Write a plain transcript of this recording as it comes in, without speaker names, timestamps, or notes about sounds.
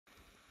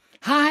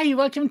Hi,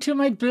 welcome to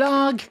my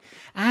blog.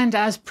 And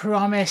as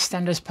promised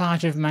and as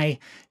part of my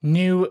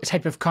new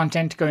type of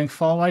content going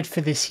forward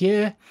for this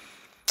year,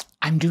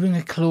 I'm doing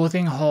a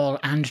clothing haul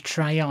and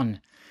try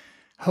on.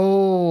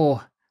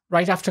 Oh,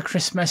 right after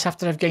Christmas,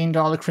 after I've gained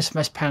all the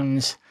Christmas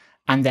pounds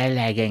and their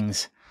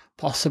leggings.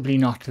 Possibly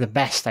not the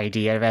best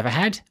idea I've ever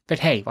had, but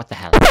hey, what the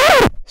hell.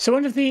 So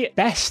one of the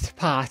best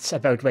parts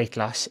about weight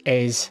loss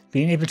is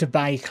being able to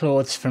buy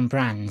clothes from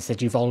brands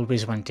that you've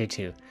always wanted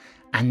to.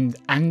 And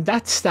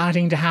that's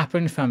starting to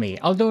happen for me,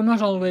 although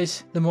not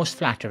always the most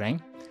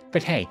flattering.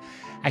 But hey,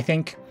 I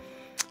think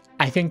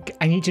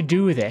I need to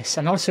do this,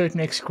 and also it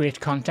makes great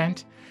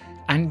content.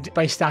 And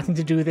by starting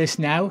to do this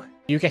now,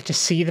 you get to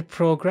see the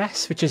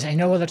progress, which is, I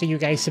know a lot of you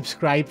guys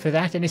subscribe for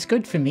that, and it's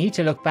good for me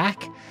to look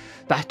back.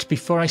 But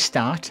before I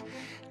start,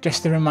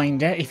 just a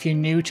reminder, if you're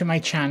new to my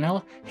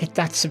channel, hit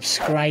that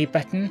subscribe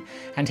button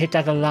and hit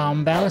that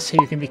alarm bell so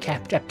you can be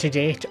kept up to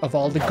date of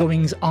all the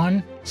goings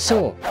on.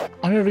 So,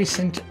 on a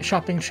recent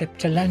shopping trip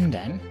to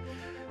London,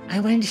 I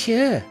went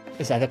here.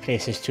 There's other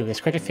places too, there's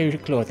quite a few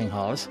clothing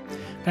hauls.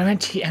 But I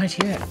went here,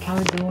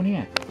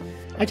 Calzedonia.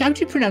 How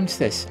do you pronounce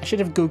this? I should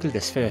have Googled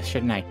this first,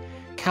 shouldn't I?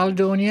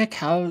 Calzedonia,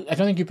 I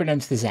don't think you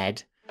pronounce the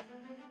Z.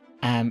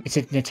 It's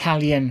an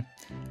Italian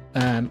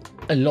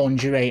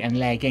lingerie and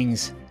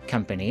leggings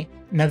company.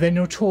 Now, they're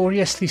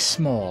notoriously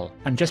small.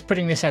 I'm just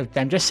putting this out there.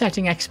 I'm just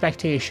setting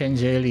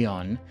expectations early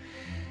on.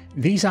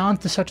 These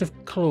aren't the sort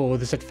of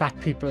clothes that fat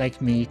people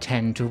like me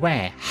tend to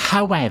wear.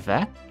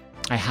 However,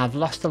 I have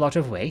lost a lot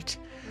of weight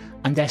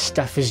and their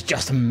stuff is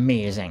just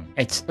amazing.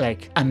 It's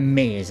like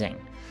amazing.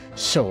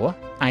 So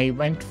I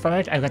went for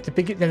it. I got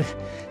the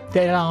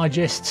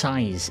largest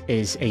size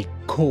is a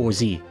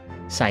cozy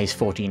size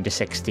 14 to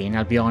 16.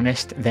 I'll be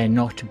honest, they're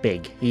not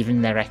big.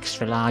 Even they're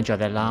extra large or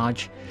they're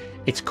large.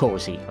 It's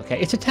cozy, okay?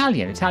 It's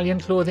Italian. Italian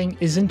clothing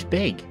isn't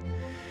big.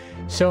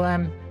 So,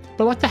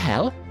 but what the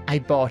hell? I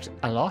bought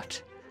a lot.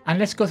 And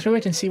let's go through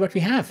it and see what we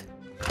have.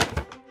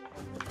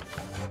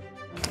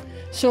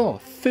 So,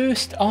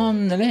 first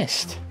on the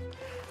list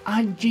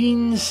are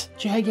jeans,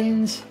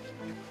 jeggings.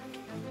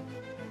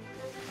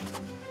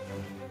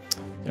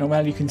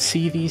 Well, you can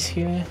see these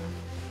here.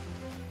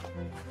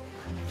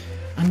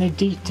 And the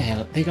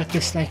detail. They got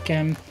this like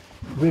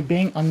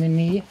ribbing on the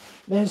knee.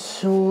 They're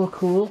so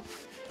cool.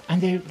 And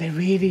they're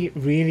really,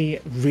 really,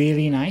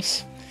 really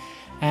nice.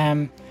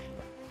 They're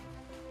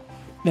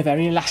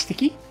very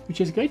elasticy, which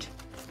is good.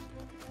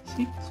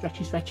 See,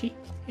 stretchy, stretchy.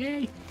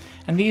 Yay!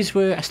 And these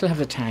were, I still have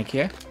the tag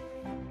here.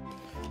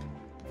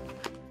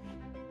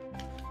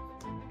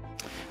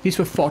 These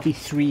were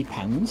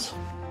 £43.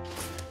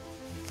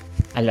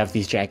 I love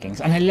these jeggings.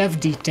 And I love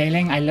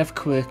detailing, I love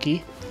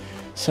quirky.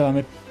 So I'm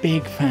a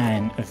big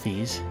fan of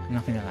these, I'm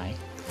not gonna lie.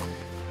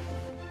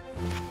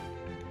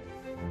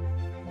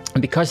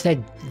 And because they're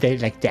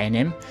like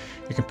denim,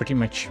 you can pretty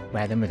much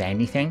wear them with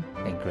anything.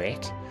 They're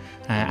great.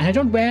 And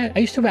I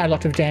used to wear a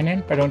lot of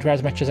denim, but I don't wear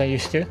as much as I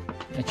used to.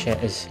 Which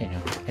is, you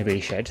know, I really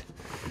should.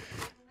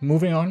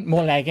 Moving on,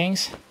 more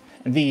leggings.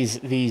 These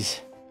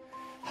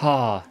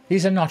are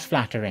not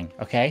flattering,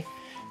 okay?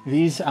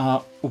 These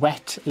are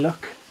wet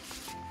look.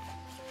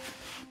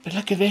 But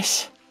look at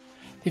this.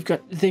 They've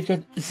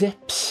got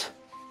zips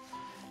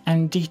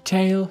and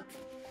detail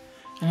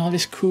and all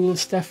this cool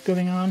stuff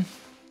going on.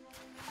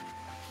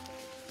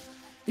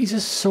 These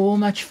are so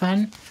much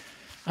fun.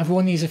 I've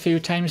worn these a few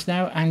times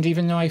now, and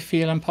even though I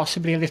feel I'm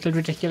possibly a little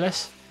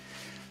ridiculous,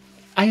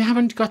 I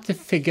haven't got the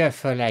figure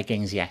for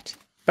leggings yet.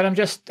 But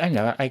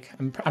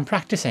I'm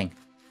practicing.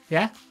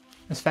 Yeah?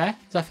 That's fair?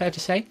 Is that fair to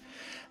say?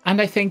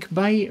 And I think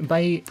by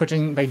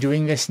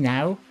doing this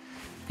now,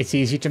 it's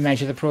easy to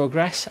measure the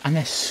progress, and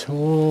they're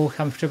so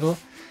comfortable.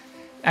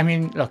 I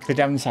mean, look, the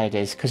downside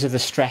is, because of the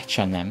stretch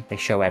on them, they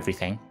show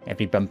everything,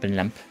 every bump and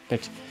lump,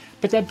 but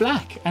they're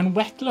black and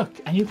wet look,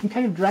 and you can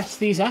kind of dress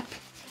these up.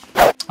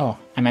 Oh,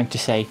 I meant to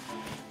say,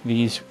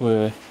 these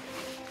were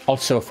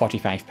also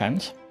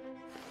 £45.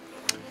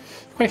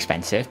 Quite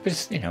expensive, but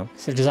it's, you know,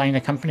 it's a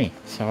designer company,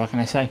 so what can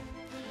I say?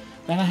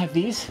 Then I have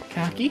these,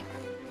 khaki,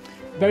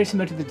 very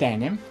similar to the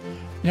denim.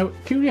 Now,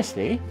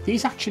 curiously,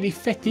 these actually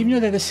fit, even though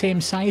they're the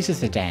same size as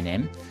the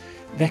denim,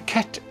 they're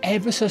cut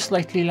ever so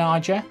slightly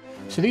larger,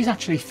 so these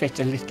actually fit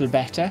a little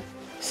better.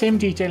 Same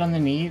detail on the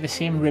knee, the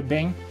same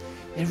ribbing.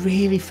 They're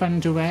really fun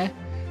to wear.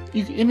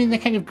 I mean, they're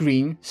kind of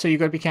green, so you've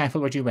got to be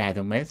careful what you wear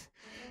them with.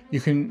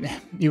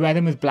 You wear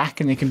them with black,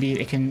 and they can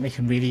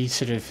really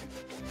sort of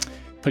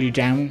pull you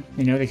down.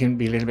 You know, they can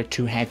be a little bit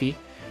too heavy.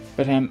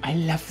 But I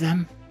love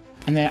them,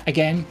 and they're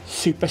again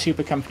super,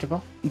 super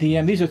comfortable.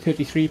 These are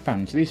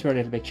 £33. These were a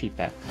little bit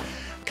cheaper.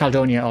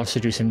 Calzedonia also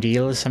do some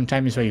deals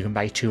sometimes where you can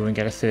buy two and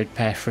get a third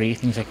pair free,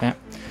 things like that,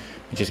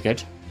 which is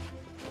good.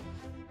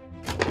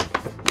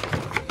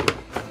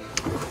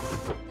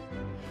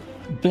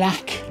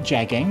 Black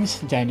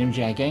jeggings, denim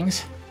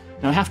jeggings.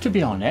 Now I have to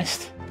be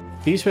honest,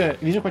 these are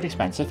quite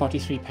expensive,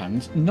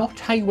 £43. Not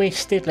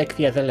high-waisted like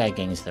the other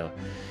leggings though.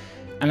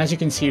 And as you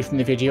can see from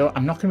the video,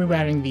 I'm not going to be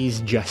wearing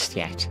these just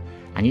yet.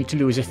 I need to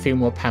lose a few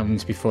more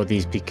pounds before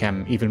these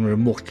become even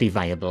remotely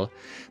viable,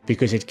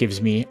 because it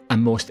gives me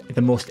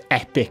the most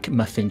epic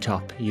muffin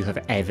top you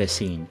have ever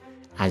seen,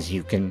 as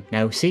you can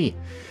now see.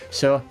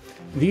 So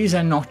these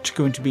are not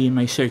going to be in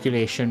my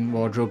circulation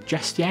wardrobe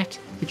just yet,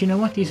 but you know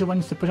what? These are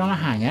ones to put on a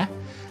hanger,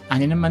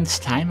 and in a month's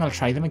time I'll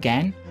try them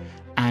again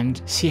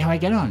and see how I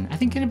get on. I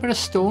think in about a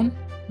stone,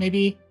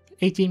 maybe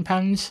 18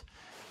 pounds,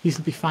 these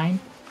will be fine.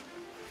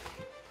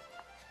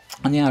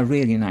 And they are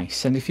really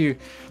nice. And the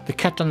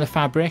cut on the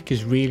fabric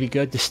is really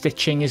good. The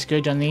stitching is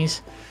good on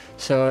these.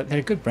 So they're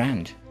a good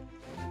brand.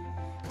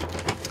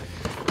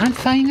 And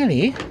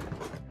finally,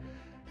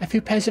 a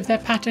few pairs of their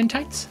pattern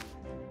tights.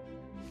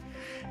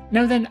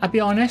 Now then, I'll be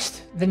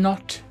honest, I'm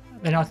not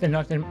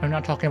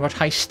talking about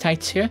heist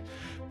tights here,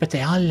 but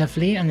they are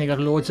lovely and they got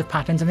loads of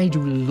patterns and they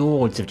do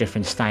loads of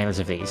different styles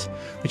of these,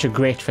 which are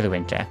great for the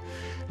winter.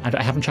 And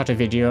I haven't shot a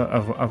video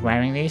of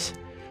wearing these,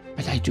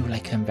 but I do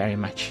like them very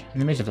much. And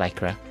they're made of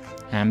Lycra.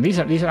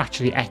 These are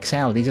actually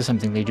XL. These are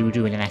something they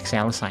do in an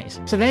XL size.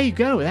 So there you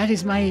go. That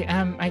is my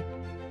my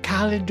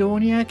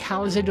Calzedonia.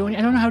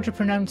 I don't know how to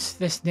pronounce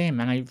this name,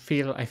 and I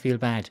feel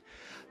bad.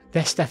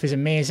 This stuff is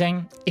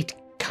amazing. It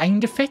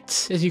kind of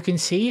fits, as you can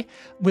see,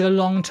 with a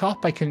long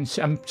top.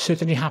 I'm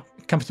certainly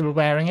comfortable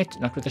wearing it,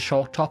 not with a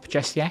short top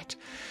just yet.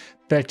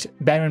 But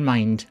bear in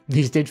mind,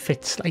 these did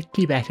fit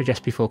slightly better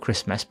just before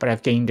Christmas, but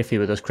I've gained a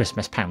few of those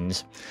Christmas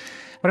pounds.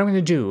 What I'm going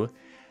to do,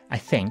 I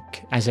think,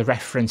 as a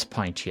reference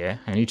point here,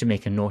 I need to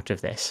make a note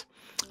of this,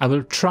 I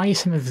will try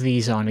some of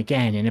these on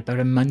again in about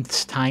a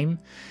month's time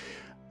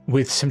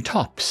with some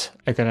tops.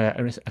 I've got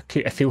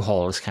a few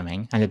hauls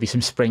coming, and there'll be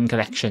some spring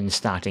collections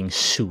starting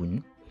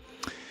soon.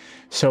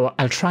 So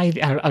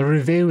I'll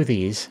review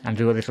these and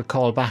do a little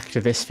call back to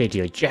this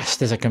video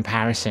just as a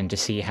comparison to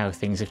see how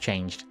things have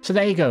changed. So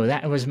there you go,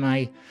 that was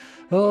my,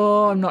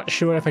 I'm not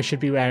sure if I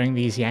should be wearing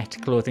these yet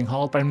clothing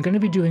haul, but I'm going to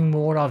be doing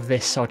more of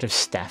this sort of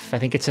stuff. I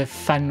think it's a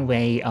fun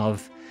way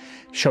of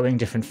showing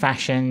different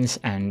fashions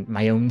and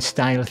my own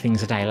style, things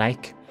that I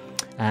like.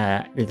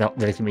 There's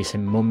going to be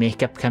some more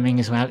makeup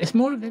coming as well. It's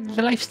more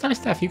the lifestyle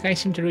stuff. You guys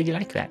seem to really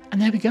like that.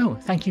 And there we go.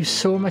 Thank you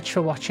so much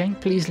for watching.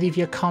 Please leave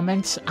your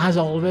comments, as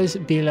always,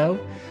 below.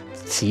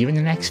 See you in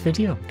the next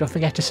video. Don't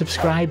forget to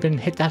subscribe and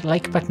hit that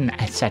like button,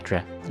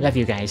 etc. Love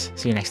you guys.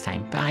 See you next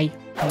time. Bye.